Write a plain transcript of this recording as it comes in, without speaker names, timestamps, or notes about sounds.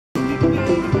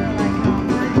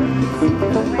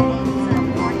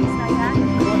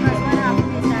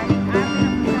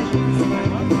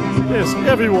Yes,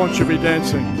 everyone should be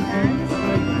dancing.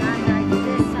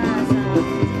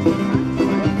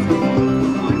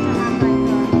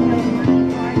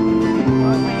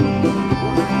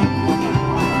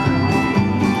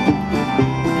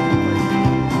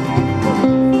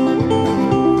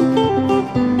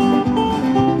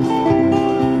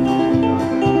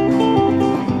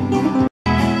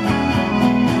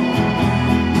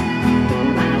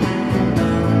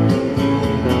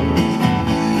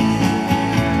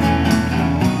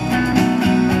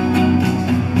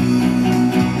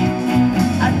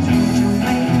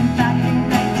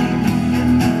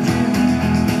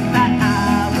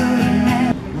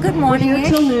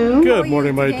 Good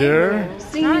morning, my dear.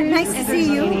 Nice to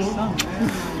see you.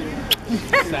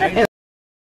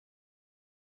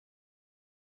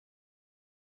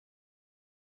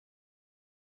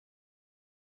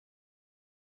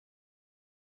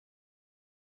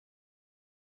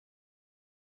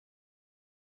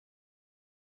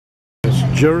 That's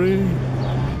Jerry.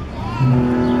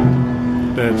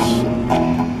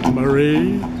 That's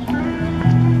Marie.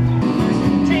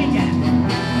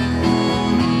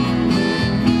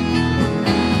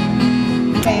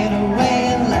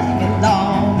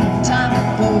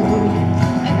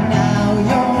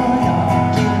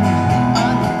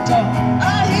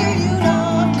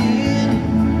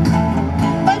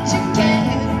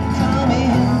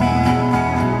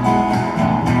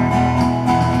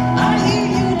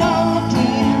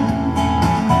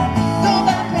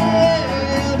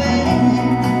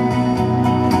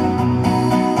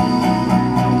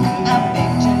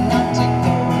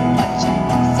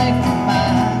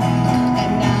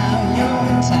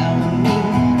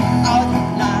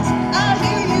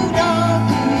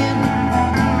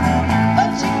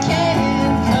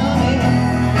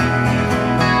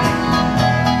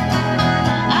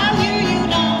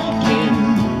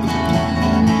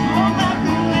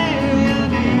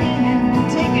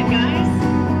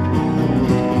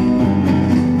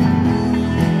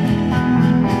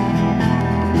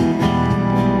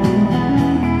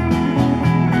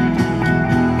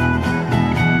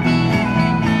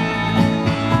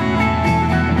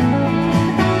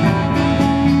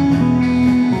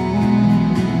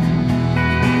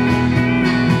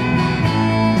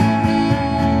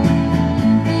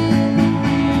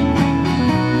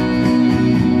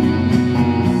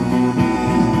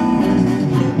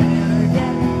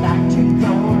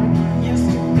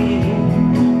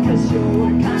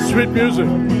 Sweet music.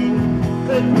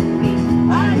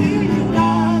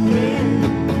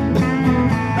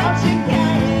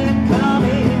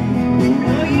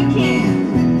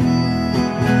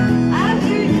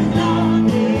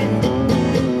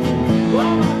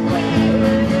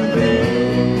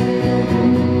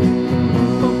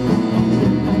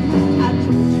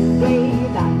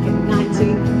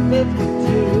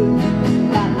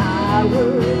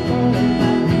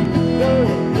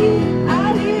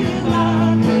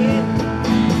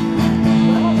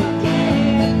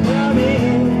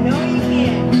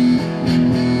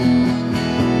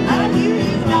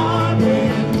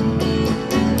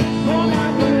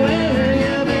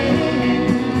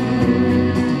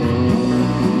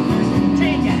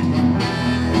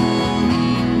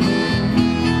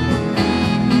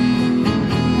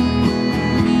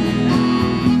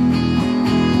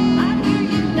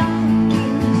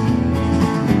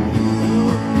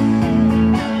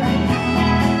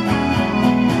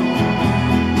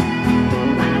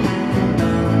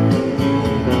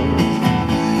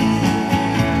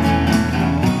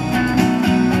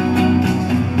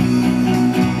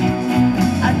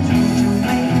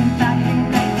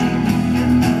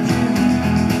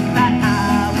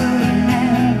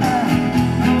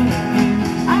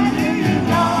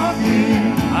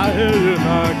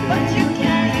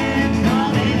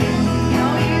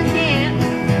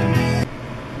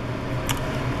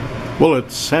 Well,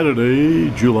 it's Saturday,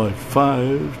 July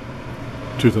 5,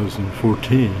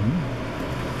 2014,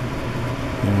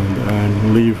 and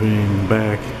I'm leaving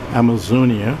back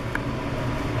Amazonia,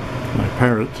 my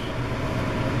parrot,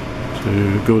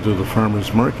 to go to the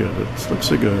farmer's market. It looks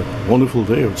like a wonderful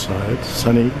day outside,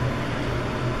 sunny.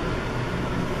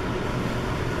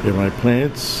 Here are my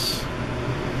plants.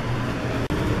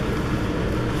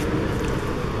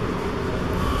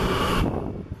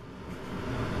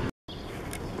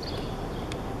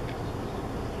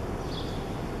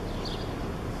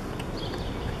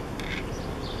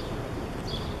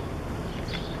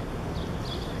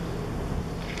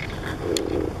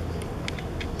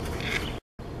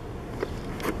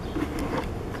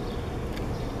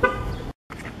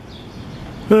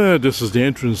 This is the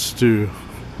entrance to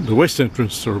the west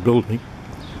entrance to our building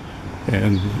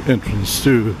and entrance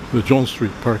to the John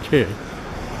Street Parquet.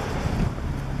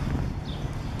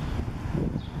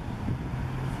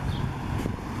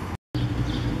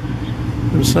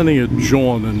 I'm standing at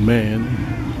John and Main,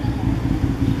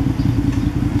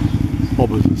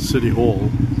 opposite City Hall.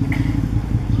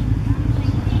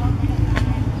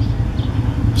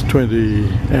 It's 20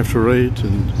 after 8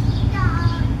 and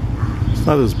it's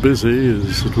not as busy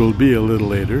as it will be a little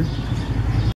later.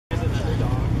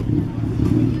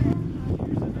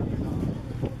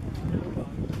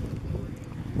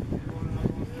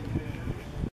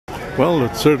 Well,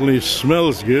 it certainly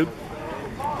smells good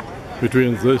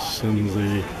between this and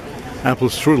the apple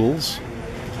strudels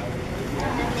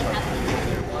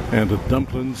and the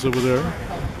dumplings over there.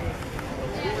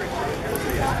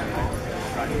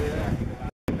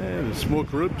 And the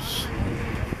smoked ribs,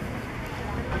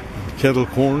 kettle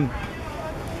corn.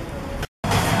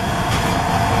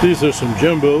 These are some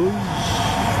jumbos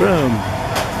from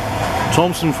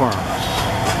Thompson Farms.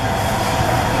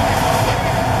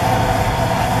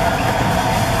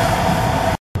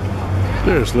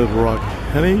 There's Little Rock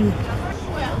Honey.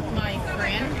 Well, my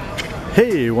friend,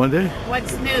 Hey, Wanda.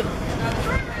 what's new?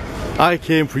 I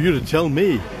came for you to tell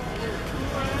me.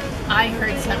 I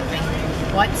heard something.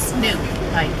 What's new?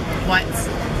 Like, what's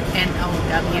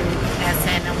N-O-W,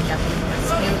 S-N-O-W,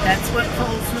 what's new? That's what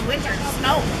falls in the winter.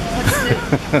 Snow.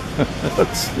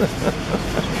 What's new?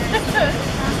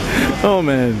 Oh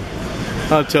man,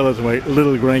 I'll tell it to my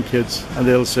little grandkids and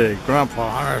they'll say,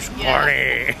 Grandpa, it's Yeah.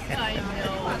 corny. I know.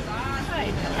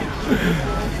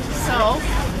 So,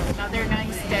 another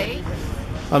nice day.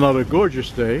 Another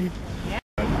gorgeous day.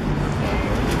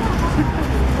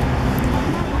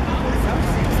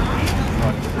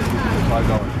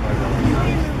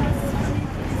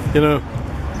 You know,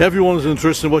 everyone's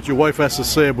interested in what your wife has to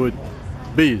say about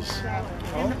bees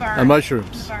In the barn. and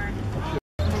mushrooms. Barn.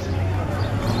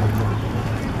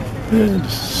 And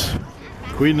this is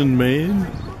Queen and Main,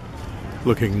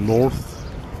 looking north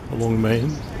along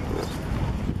Main.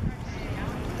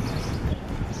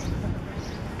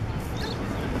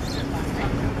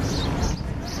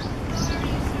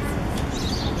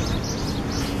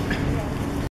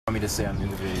 Want me to say I'm in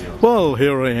the video? Well,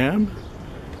 here I am,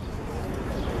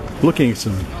 looking at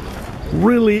some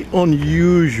really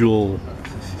unusual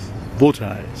bow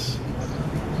ties.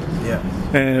 Yeah.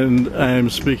 And I'm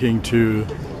speaking to,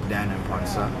 Dan and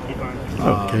Ponsa.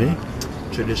 okay,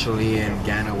 Traditionally in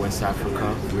Ghana, West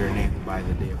Africa, we're named by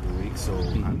the day of the week. So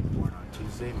I'm born on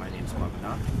Tuesday. My name's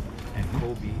Kwabena. And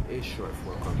Kobe is short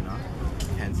for Kwabena.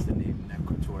 Hence the name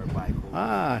Nekutor by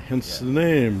Kobe. hence the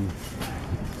name.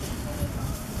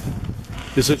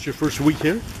 Is it your first week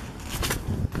here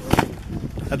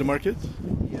at the market?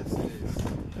 Yes, it is.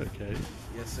 Okay.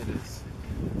 Yes, it is.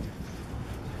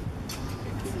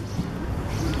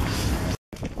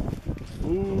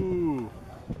 Ooh,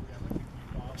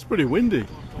 it's pretty windy.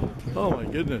 Oh my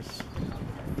goodness.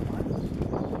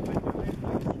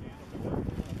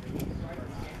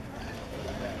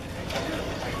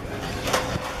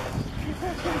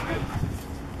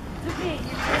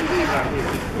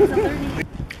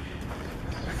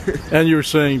 And you're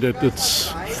saying that it's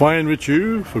fine with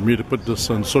you for me to put this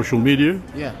on social media?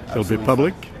 Yeah, It'll be absolutely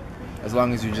public? As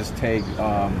long as you just tag it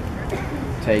on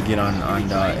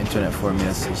the internet for me.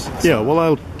 Yeah, well,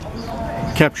 I'll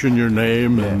caption your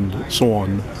name and so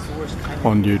on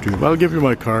YouTube. I'll give you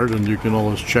my card and you can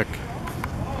always check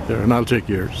there, and I'll take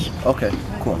yours. Okay,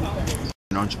 cool.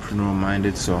 Entrepreneurial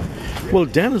minded, so Well,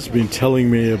 Dan has been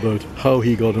telling me about how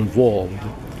he got involved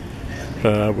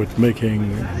with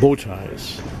making bow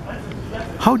ties.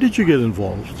 How did you get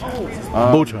involved?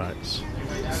 Bow ties.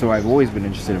 So I've always been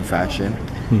interested in fashion.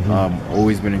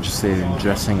 Always been interested in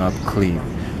dressing up clean,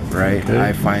 right? Okay.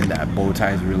 I find that bow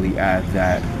ties really add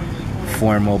that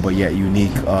formal but yet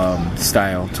unique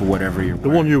style to whatever you're The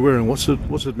wearing. one you're wearing, what's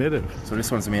it made of? So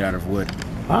this one's made out of wood.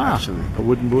 Actually. A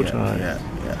wooden bow Yeah, tie.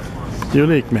 yeah.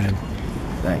 Unique, man.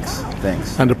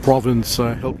 Thanks. And the province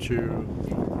helped you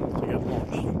to get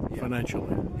launched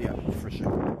financially. Yeah, for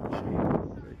sure.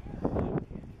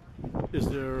 Is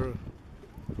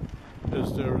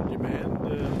there a demand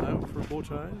now for bow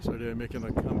ties? Are they making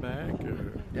a comeback?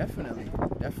 Or? Definitely.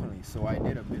 So I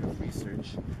did a bit of research.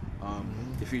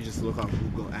 If you just look on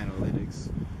Google Analytics,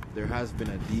 there has been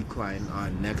a decline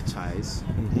on neckties,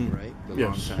 right? The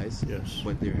long ties. Yes.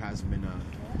 But there has been an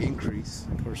increase.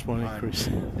 Corresponding increase.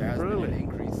 There has Really? been an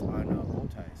increase on bow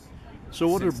ties. So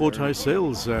what are bow tie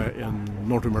sales in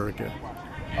North America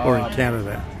or in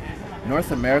Canada?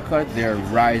 North America, they're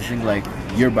rising like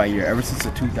year by year. Ever since the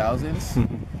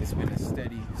 2000s, it's been a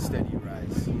steady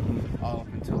rise all up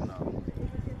until now,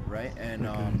 right? And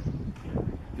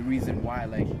the reason why,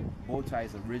 like, bow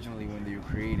ties originally when they were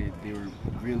created, they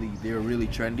were really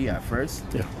trendy at first.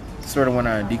 Yeah. Sort of went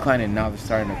on a decline, and now they're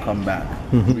starting to come back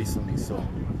recently. So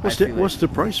What's the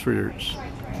price for yours?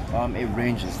 It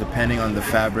ranges depending on the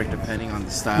fabric, depending on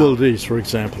the style. Well, these, for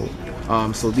example.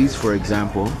 So these, for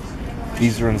example,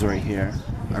 these ones right here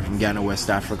are from Ghana, West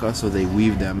Africa. So they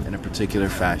weave them in a particular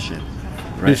fashion.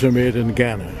 Right? These are made in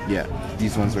Ghana. Yeah,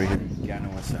 these ones right here, Ghana,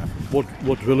 West Africa.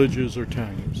 What villages or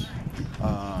towns?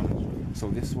 So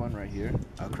this one right here,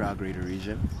 Accra Greater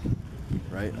Region,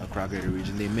 right? Accra Greater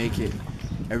Region. They make it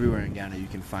everywhere in Ghana. You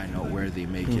can find out where they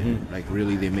make it. Like,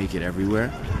 really, they make it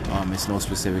everywhere. It's no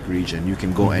specific region. You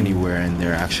can go anywhere, and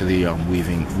they're actually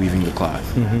weaving the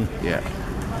cloth. Yeah.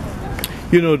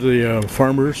 You know the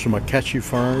farmers from Akachi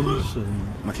Farms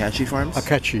and Makachi Farms?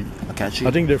 Akachi. Akachi?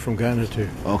 I think they're from Ghana too.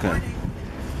 Okay.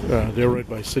 They're right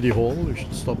by City Hall. You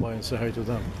should stop by and say hi to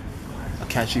them.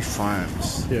 Akachi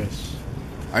Farms. Yes.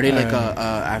 Are they like a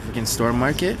African store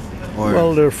market? Or?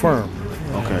 Well, they're farm.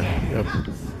 Okay. Yep.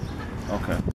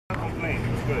 Okay.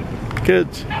 Good.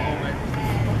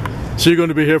 So you're going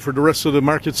to be here for the rest of the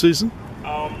market season?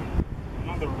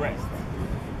 Not the rest.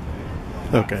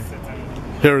 Okay.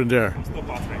 Here and there. Still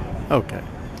part-time. Okay.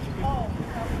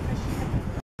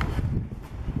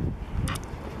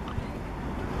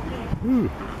 Ooh.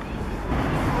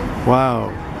 Wow.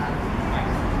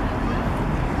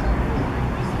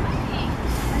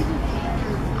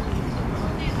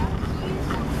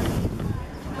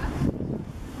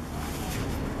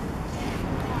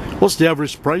 What's the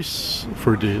average price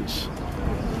for these?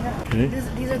 Okay.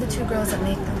 These are the two girls that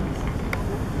make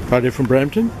them. Are they from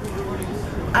Brampton?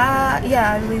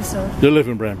 Yeah, I believe so. They live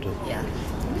in Brampton. Yeah,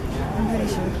 I'm pretty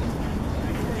sure.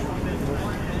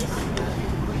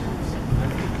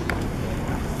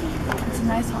 It's a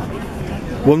nice hobby.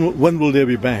 When will they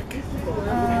be back?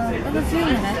 In a few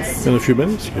minutes. In a few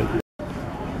minutes? Good.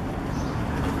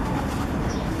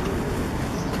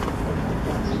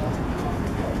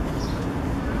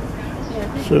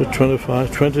 So 20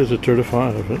 to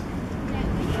 35, right?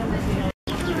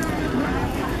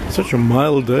 Such a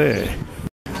mild day.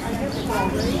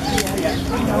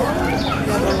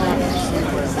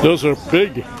 Those are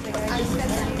big.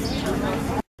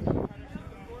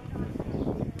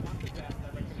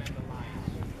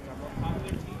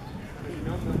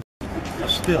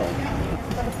 Still.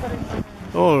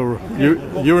 Oh,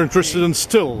 you're interested in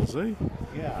stills, eh?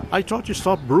 Yeah. I thought you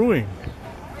stopped brewing.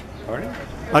 Pardon?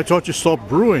 I thought you stopped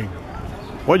brewing.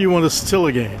 Why do you want to still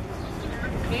again?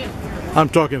 I'm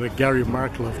talking to Gary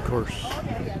Markle, of course.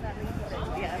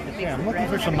 Yeah, I'm looking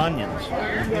for some onions.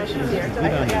 This is good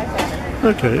onions.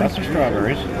 Okay. Lots of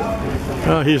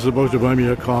strawberries. He's about to buy me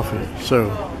a coffee, so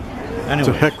Anyway,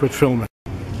 to heck with filming.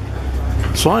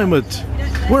 So I'm at,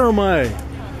 where am I?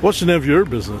 What's the name of your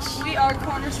business? We are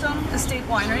Cornerstone Estate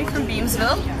Winery from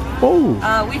Beamsville.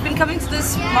 Oh, We've been coming to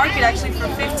this market actually for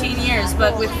 15 years,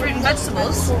 but with fruit and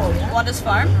vegetables, Wanda's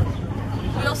Farm.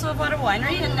 We also have Wanda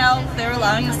Winery, and now they're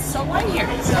allowing us to sell wine here.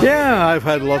 So, yeah, I've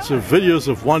had lots of videos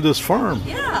of Wanda's Farm.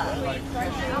 yeah.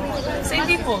 Same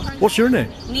people. What's your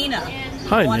name? Nina.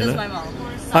 Hi, Wanda's Nina. my mom.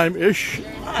 I'm Ish,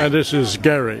 and this is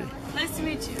Gary. Nice to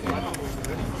meet you.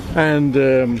 And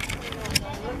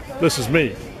this is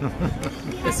me.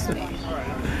 This is me.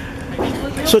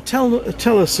 So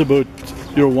tell us about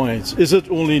your wines. Is it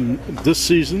only this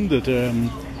season that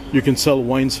you can sell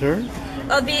wines here?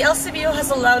 The LCBO has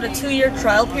allowed a 2-year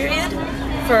trial period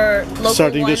for local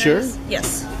Starting wineries. this year?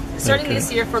 Yes. Starting Okay.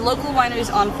 this year for local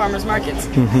wineries on farmers markets.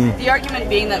 The argument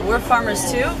being that we're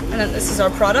farmers too, and that this is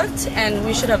our product, and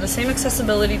we should have the same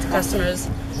accessibility to customers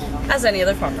as any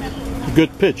other farmer.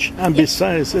 Good pitch. And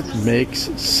besides, it makes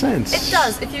sense. It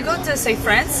does. If you go to, say,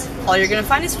 France, all you're going to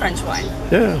find is French wine.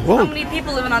 Yeah, How well, many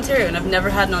people live in Ontario and have never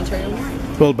had an Ontario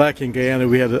wine? well, back in Guyana,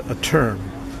 we had a term.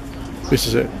 This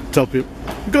is it. Tell people,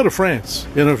 go to France.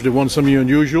 You know, if they want something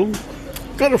unusual,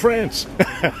 go to France.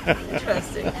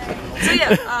 Interesting. So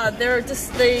yeah,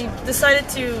 they decided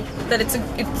that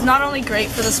it's not only great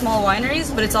for the small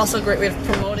wineries, but it's also a great way of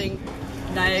promoting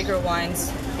Niagara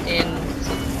wines in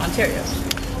Ontario.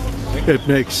 It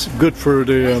makes good for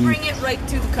the We bring it right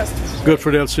to the customer. good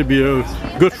for the LCBO.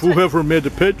 Good for whoever made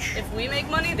the pitch. If we make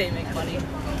money, they make money.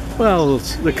 Well,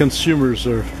 the consumers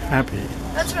are happy.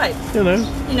 That's right. You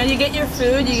know. You know, you get your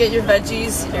food, you get your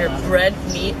veggies, your bread,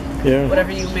 meat, Yeah.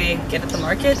 whatever you may get at the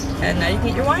market, and now you can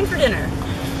get your wine for dinner.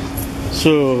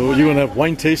 So you want to have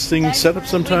wine tasting set up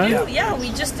sometime? We do, yeah. We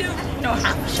just do,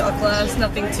 half a shot glass,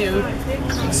 nothing too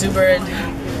exuberant.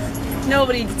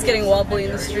 nobody's getting wobbly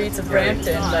in the streets of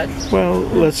Brampton, but Well,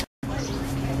 let's.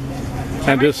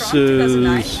 And this from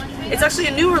 2009. is. It's actually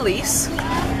a new release,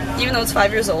 even though it's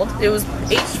 5 years old. It was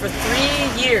aged for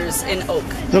 3 years in oak.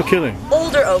 No kidding.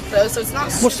 Older oak though, so it's not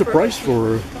What's the super price oak.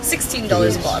 for?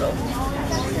 $16 a bottle.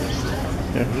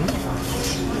 Yeah.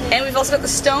 And we've also got the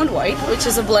Stoned White, which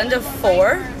is a blend of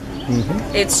 4.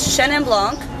 It's Chenin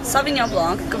Blanc, Sauvignon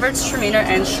Blanc, Gewürztraminer,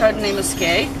 and Chardonnay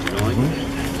Muscat.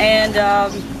 And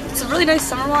it's a really nice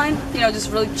summer wine. You know, just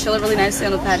really chill it really nicely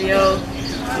on the patio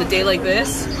on a day like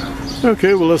this.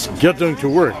 Okay, well, let's get down to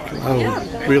work.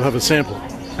 Yeah. We'll have a sample.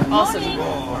 Awesome.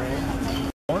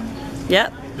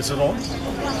 Yep. Is it on?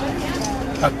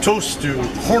 A toast to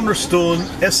Cornerstone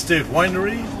Estate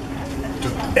Winery, to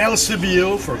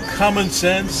LCBO for common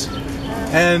sense,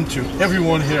 and to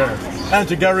everyone here, and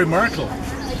to Gary Markle.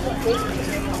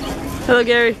 Hello,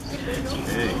 Gary.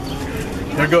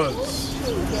 Here goes.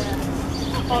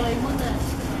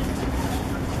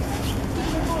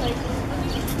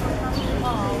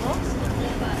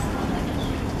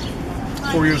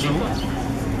 Four years old.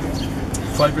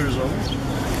 5 years old.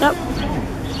 Yep.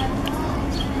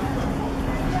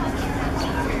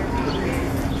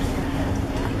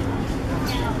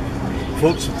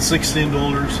 Folks, at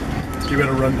 $16, you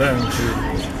better run down to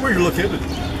where you're located.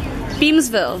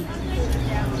 Beamsville.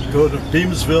 Go to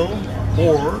Beamsville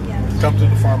or come to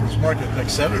the farmers market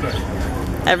next Saturday.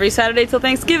 Every Saturday till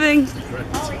Thanksgiving.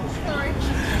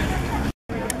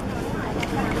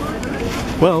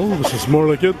 Well, this is more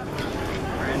like it.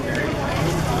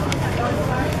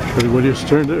 Everybody has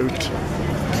turned out.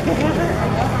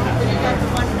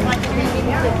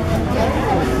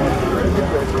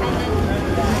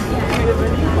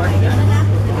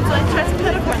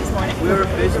 We were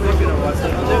Facebooking or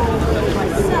WhatsApp.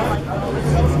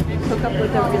 Hook up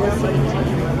with a real estate.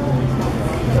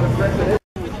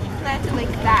 Planted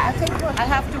like that. I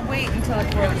have to wait until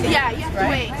it grows. Yeah, you have to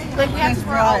wait. Like we have to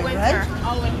grow all winter.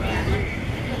 All winter.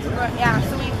 Yeah,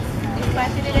 so we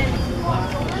planted it in.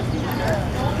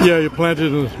 Yeah, you plant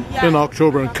it in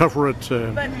October and cover it.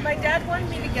 But my dad wanted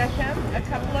me to get him a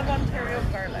couple of Ontario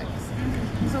garlics.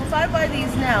 So if I buy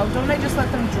these now, don't I just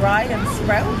let them dry and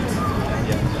sprout?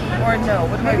 Or no?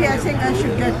 What do Maybe I I do? think I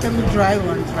should get them dry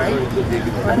ones,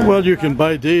 right? Well, you can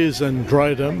buy these and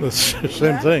dry them. That's the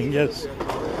same thing, yes.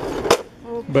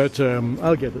 But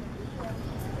I'll get it.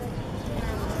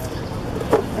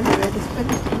 Anyway, this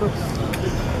finished looks.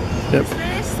 Yep.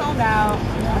 This sold out.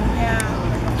 Yeah.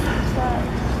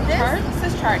 This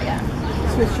says chart, yeah.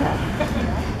 Switch up.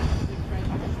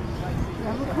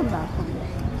 Yeah, we'll come back from there.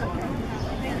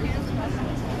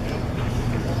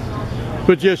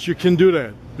 But yes, you can do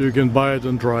that. You can buy it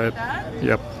and dry it. That?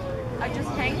 Yep. I just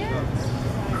hang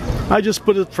it? I just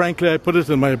put it, frankly, I put it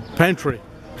in my pantry.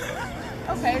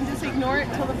 Okay, and just ignore it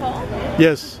till the fall?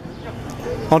 Yes.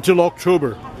 Until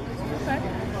October. Okay.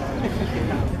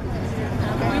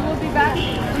 We will be back.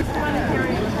 At least one in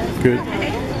Ontario. Good.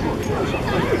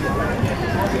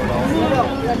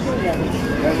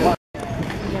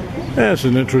 That's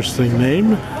an interesting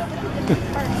name.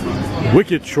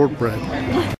 Wicked shortbread.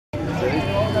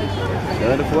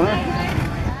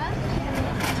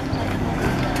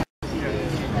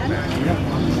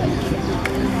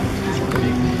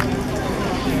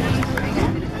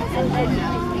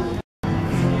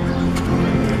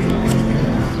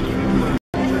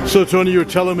 So Tony, you're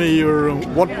telling me you're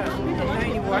what?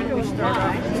 91, we started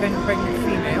off with 10 pregnant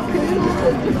females.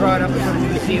 We brought up from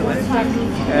New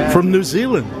Zealand. From New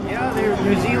Zealand? Yeah, they're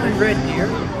New Zealand red deer.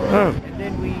 Oh. And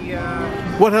then we,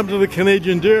 What happened to the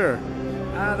Canadian deer?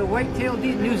 the white-tailed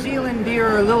New Zealand deer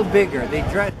are a little bigger. They're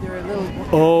a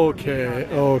little Okay,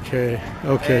 okay,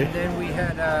 okay. And then we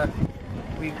had,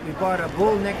 we bought a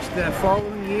bull next the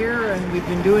following year, and we've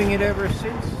been doing it ever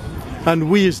since. And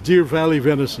we is Deer Valley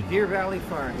Venison. Deer Valley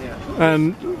Farm, yeah.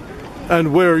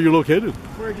 And where are you located?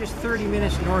 We're just 30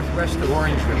 minutes northwest of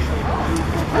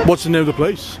Orangeville. What's the name of the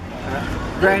place?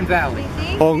 Grand Valley.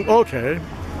 Oh, okay.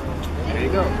 There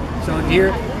you go. So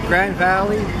Grand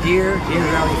Valley, Deer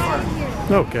Valley Farm.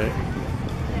 Okay.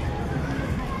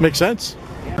 Makes sense.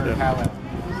 Halal.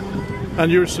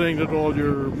 And you're saying that all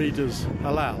your meat is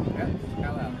halal? Yeah,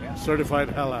 halal, yeah. Certified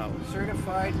halal.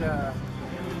 Certified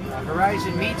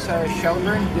Horizon Meats out of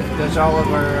Shelburne does all of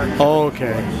our...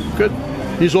 Okay, good.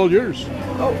 He's all yours.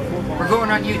 Oh, we're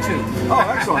going on YouTube. Oh,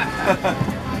 excellent.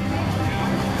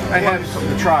 I have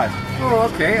something to try. Oh,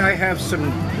 okay. I have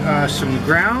some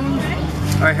ground.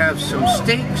 I have some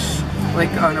steaks,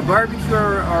 like on a barbecue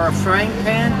or a frying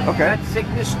pan. Okay. That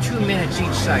thickness, 2 minutes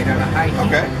each side on a high heat.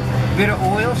 Okay. A bit of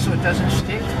oil so it doesn't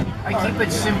stick. I keep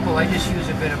it simple. I just use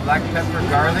a bit of black pepper,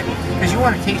 garlic, because you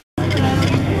want to taste.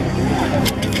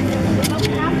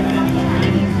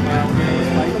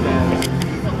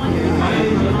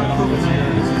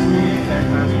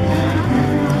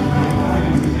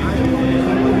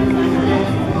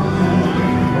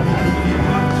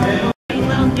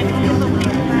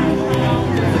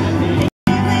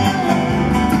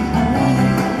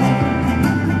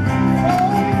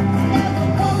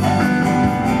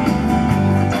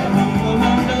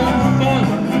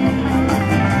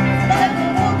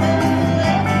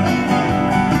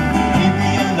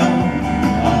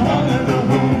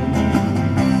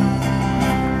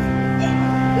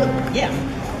 Yeah.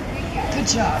 Good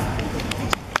job.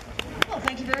 Well,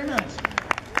 thank you very much.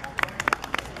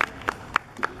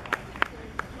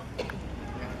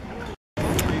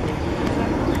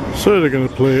 So they're going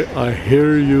to play I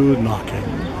Hear You Knocking.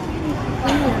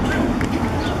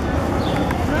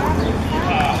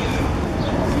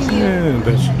 And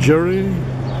that's Jerry.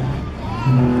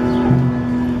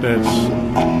 That's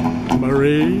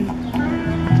Marie.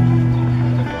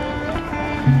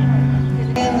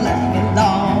 Left me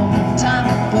long time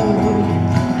ago,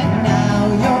 and now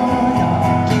you're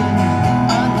knocking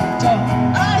on the door.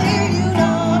 I hear you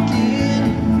knocking,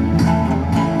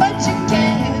 but you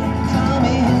can't come in.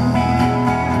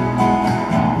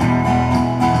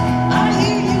 I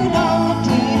hear you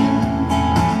knocking,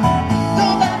 go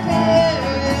back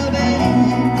where you've been.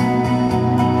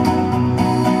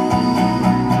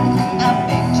 I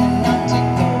begged you not to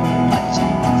go, but you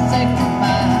said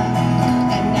goodbye,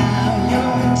 and now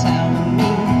you're telling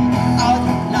me all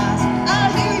your lies. I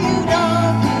hear you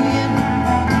knocking,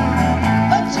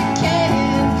 but you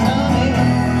can't come in.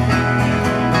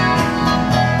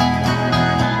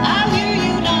 I hear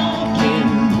you knocking,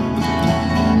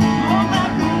 go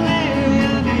back where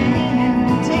you've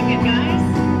been. Take it, guys.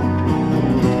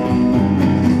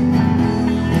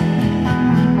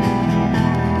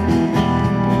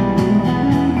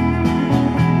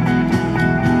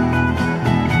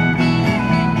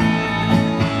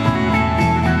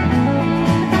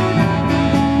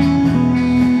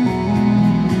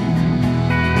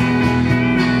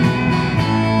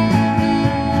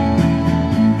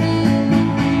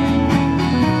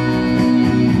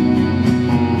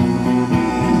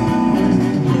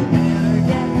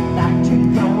 Back to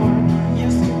your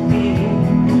used to be,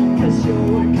 'cause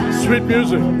you're kind Sweet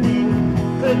music.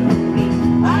 good for me.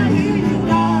 I hear you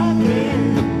knocking,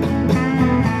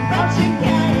 but you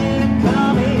can't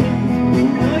come in.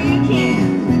 No, you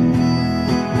can't.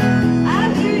 I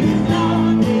hear you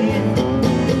knocking,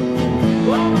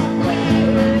 go back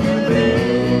where you've been.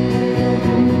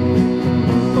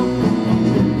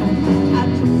 I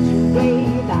told you way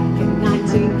back in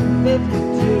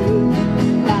 1952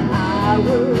 that I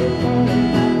would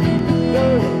never go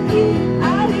with you. I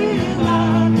hear you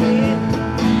knocking,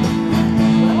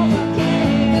 but you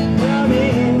can't come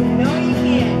in. No, you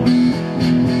can't.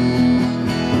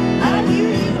 I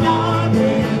hear you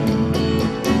knocking,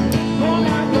 go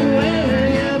back where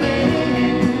you've been.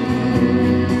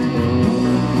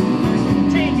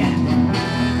 Take it.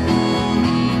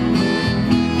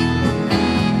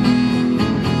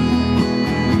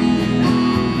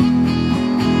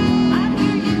 I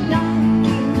hear you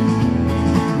knocking.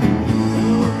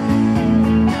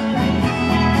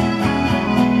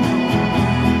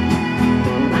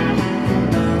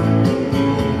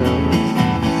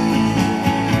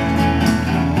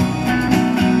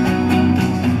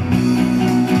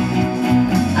 I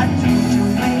told you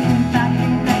way back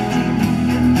in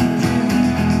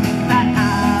 1952 that I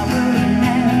would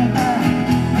never go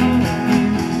with you.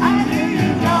 I hear you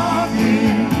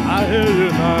knocking, I hear you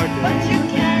knocking. but you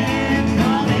can't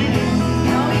come in.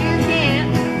 No, you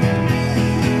can't.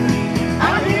 I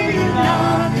hear you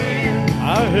knocking, I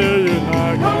hear you go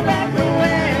knocking. back to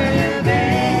where you've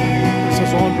been. This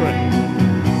is Andre.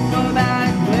 Go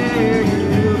back where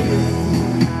you've been.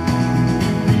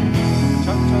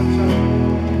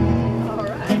 All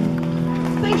right.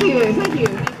 Thank you, thank you, thank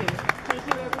you. Thank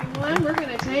you, everyone. We're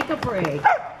going to take a break.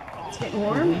 It's getting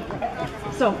warm.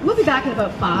 So we'll be back in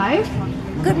about 5.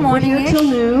 Good morning. We're here till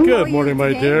noon. Good morning,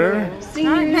 my dear.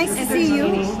 Seniors, Nice to see you.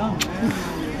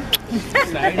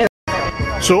 entertaining.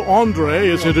 So Andre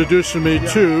is introducing me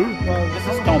to This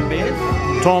is Tom Baines.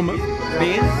 Tom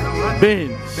Baines?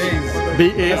 Baines.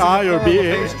 B-A-I or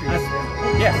B-A?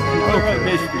 Yes,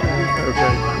 basically.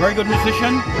 Okay. Very good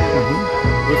musician.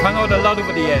 We've hung out a lot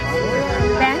over the years.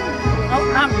 Ben? Oh,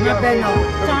 not Ben, no.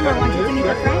 Tom, I want you to meet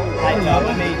a friend. I love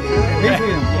the name.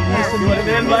 What a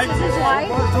name like? This is his wife.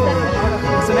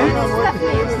 What's the name?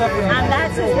 Stephanie. And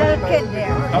that's his little kid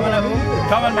there.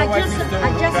 Tom and my wife used to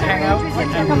hang out and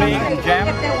play and jam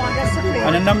If they want us to play.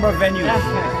 on a number of venues.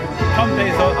 Tom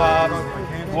plays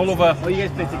all over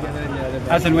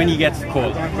as and when he gets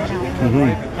called.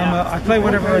 I play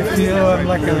whatever I feel. I'm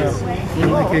like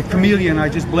a chameleon. I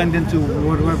just blend into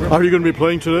whatever. Are you going to be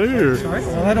playing today? Or? Sorry?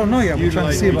 Well, I don't know yet. We're trying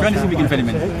to see We're about trying to see if we can fit him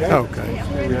in. Okay.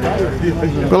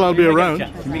 Well, I'll be around.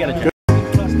 We got a chance.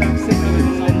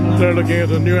 They're looking at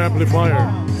a new amplifier.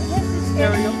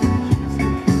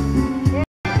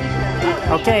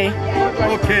 Okay.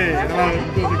 Okay. You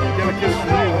get a kiss from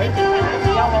me, right?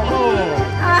 Oh,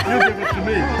 you give it to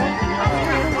me.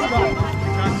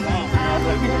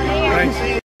 Thanks.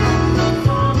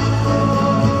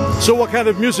 So what kind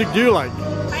of music do you like?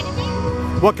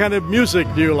 What kind of music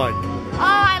do you like? Oh,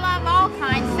 I love all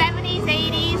kinds. 70s,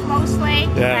 80s, mostly.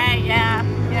 Yeah. Yeah,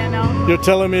 you know. You're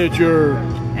telling me that you're...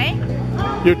 Eh?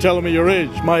 You're telling me your age,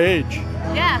 my age.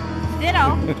 Yeah,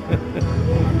 ditto.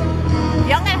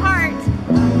 Young at heart.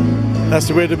 That's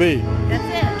the way to be. That's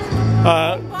it.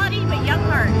 Big body, but young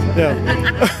heart. Yeah.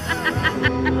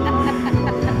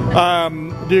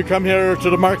 Do you come here to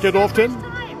the market often?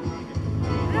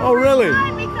 Oh, really?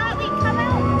 We thought we'd come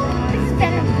out. This is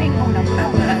better than being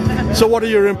home. So what are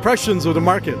your impressions of the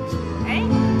market? Eh?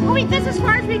 Well, that's as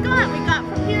far as we got. We got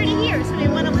from here to here, so we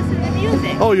want to listen to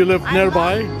music. Oh, you live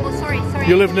nearby? Oh, sorry.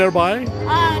 You live nearby?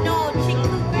 No,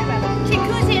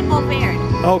 Chiku's in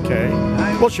Beauvert. Okay.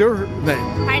 What's your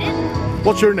name? Pardon?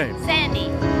 What's your name?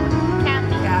 Sandy.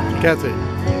 Kathy. Kathy.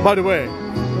 By the way,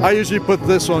 I usually put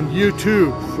this on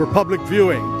YouTube for public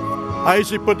viewing. I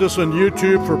usually put this on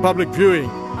YouTube for public viewing.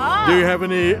 Oh. Do you have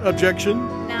any objection?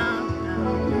 No.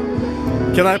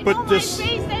 Can I put this?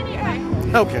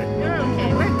 Okay. You're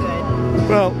okay. We're good.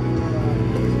 Well.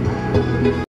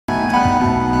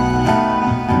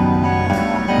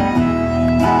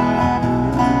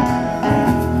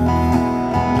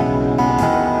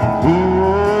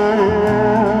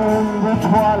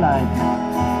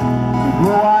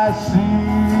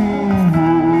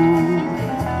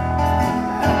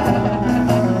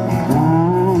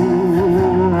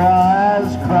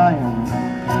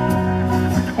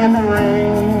 In the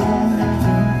rain,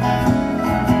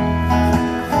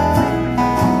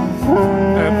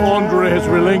 and Andre has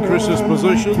relinquished his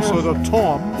position, so that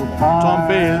Tom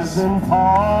Bays,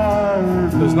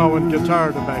 is now in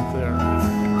guitar back there.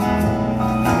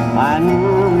 I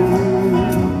knew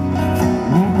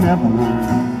you'd never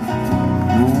meet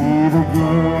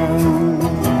again.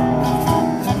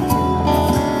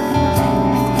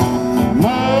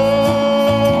 Love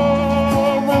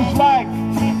is like a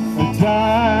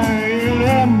dying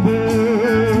ember.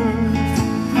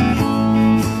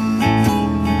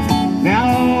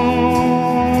 Now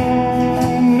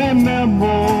only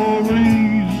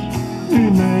memories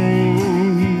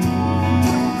remain.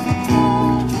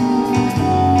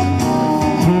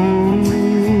 Through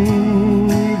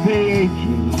the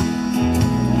ages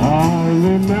I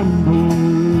remember.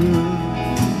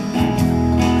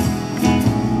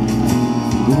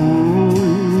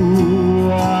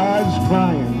 Ooh, I was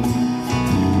crying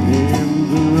in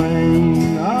the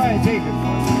rain. All right, take it.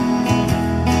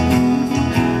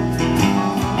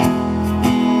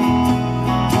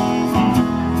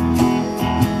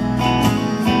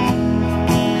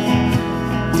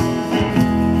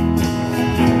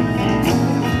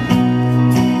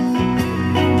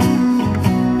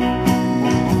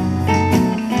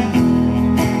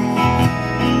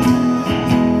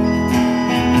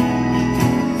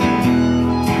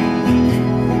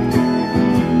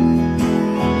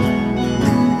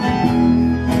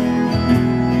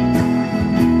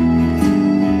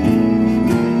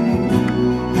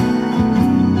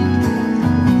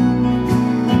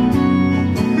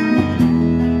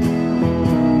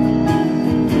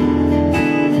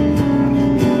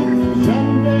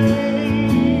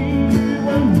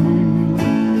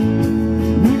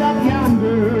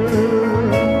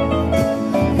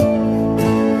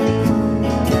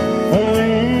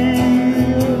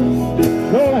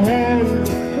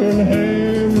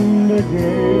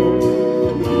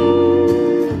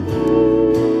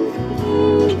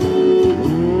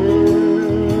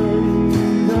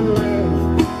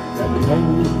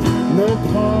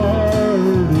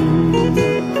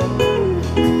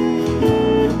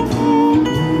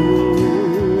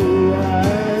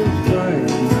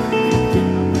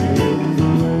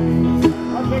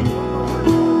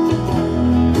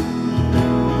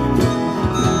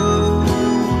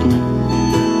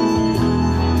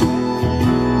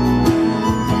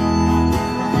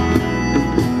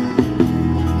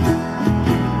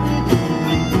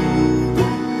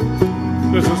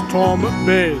 This is Tom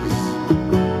Bays.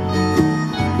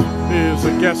 He is a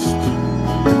guest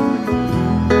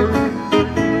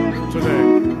today.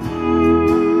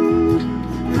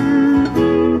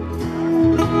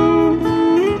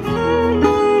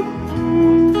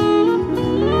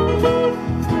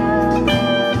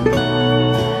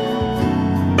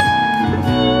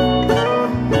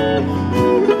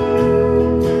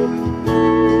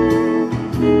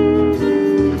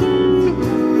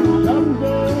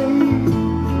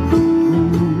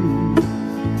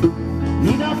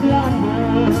 Need up yonder.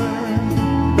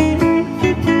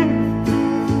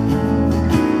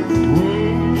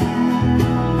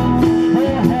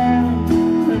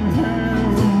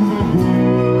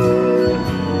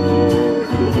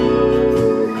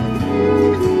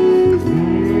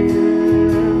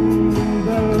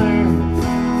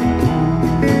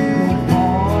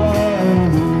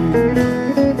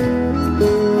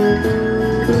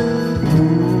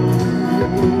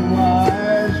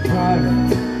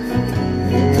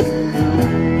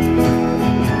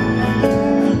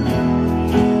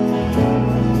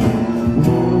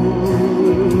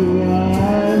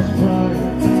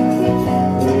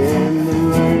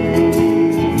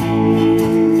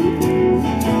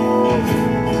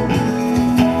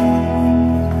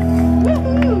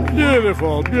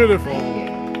 Beautiful, beautiful.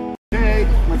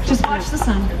 Just watch the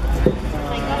sun.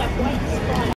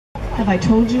 Have I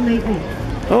told you lately?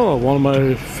 Oh, one of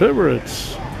my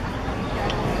favorites.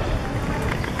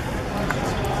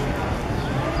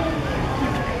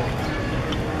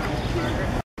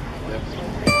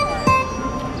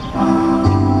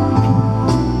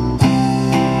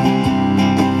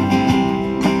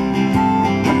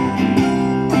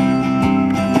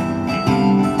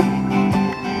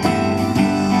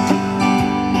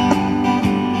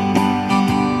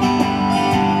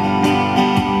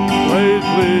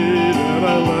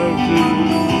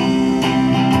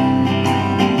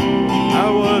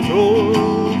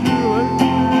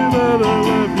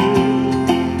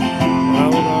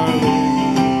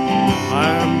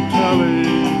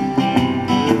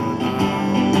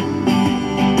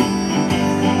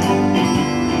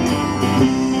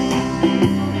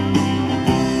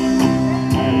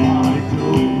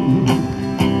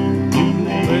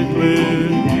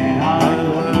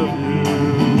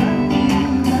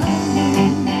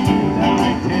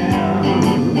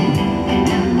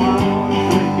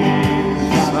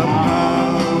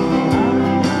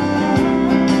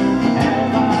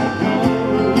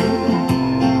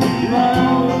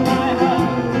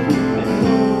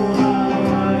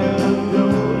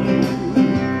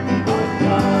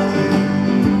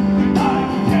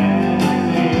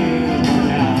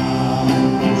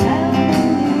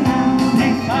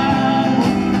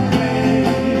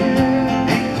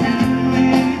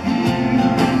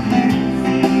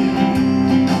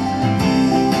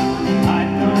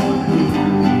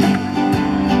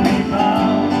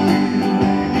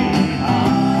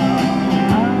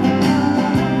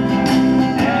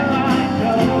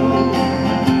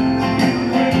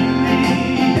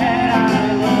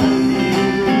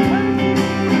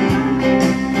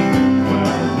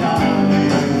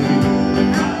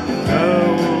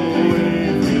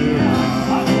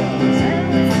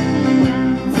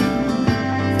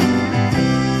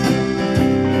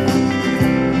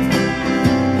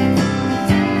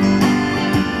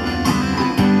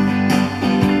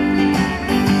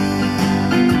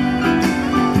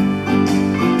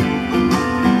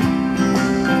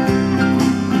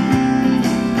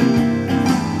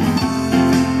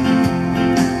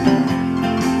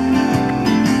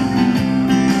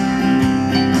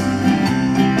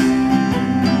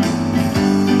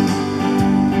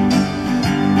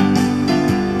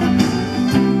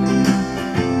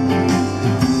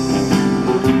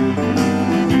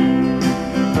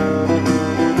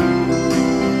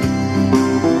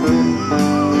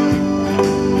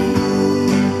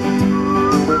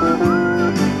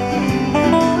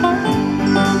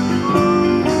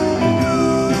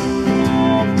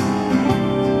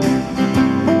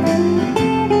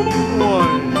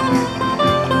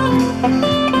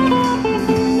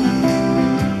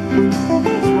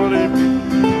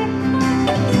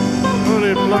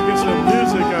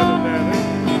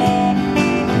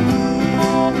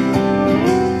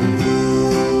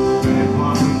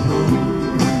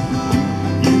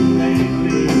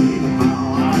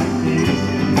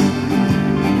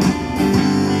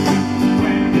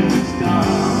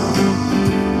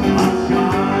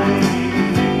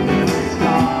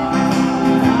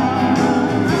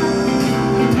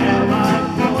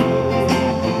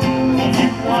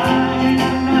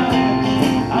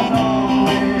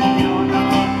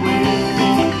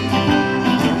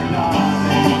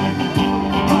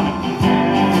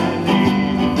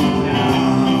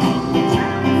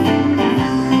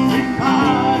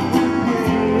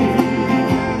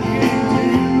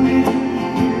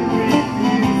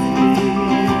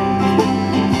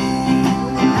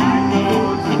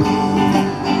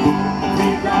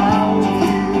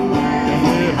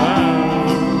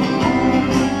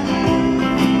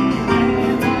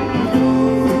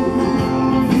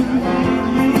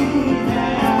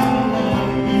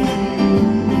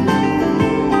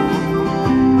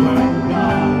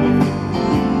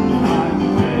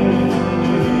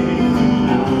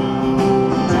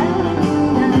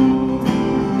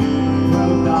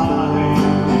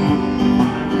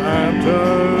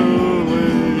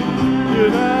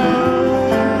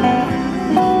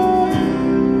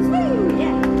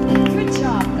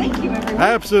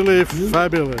 Absolutely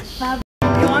fabulous. You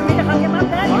want me to hug him up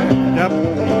then? Yep.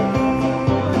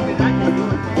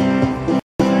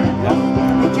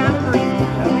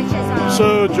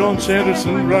 So John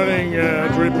Sanderson running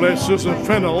to replace Susan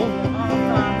Fennell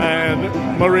and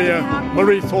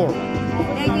Marie Thorpe.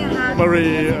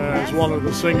 Marie is one of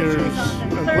the singers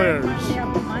and players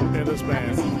in this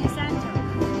band.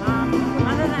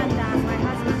 Other than that, my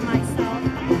husband and myself,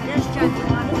 there's just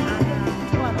one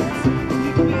and two others.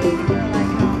 We're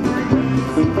like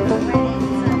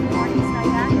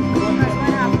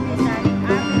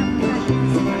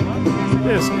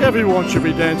Everyone should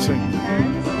be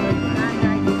dancing.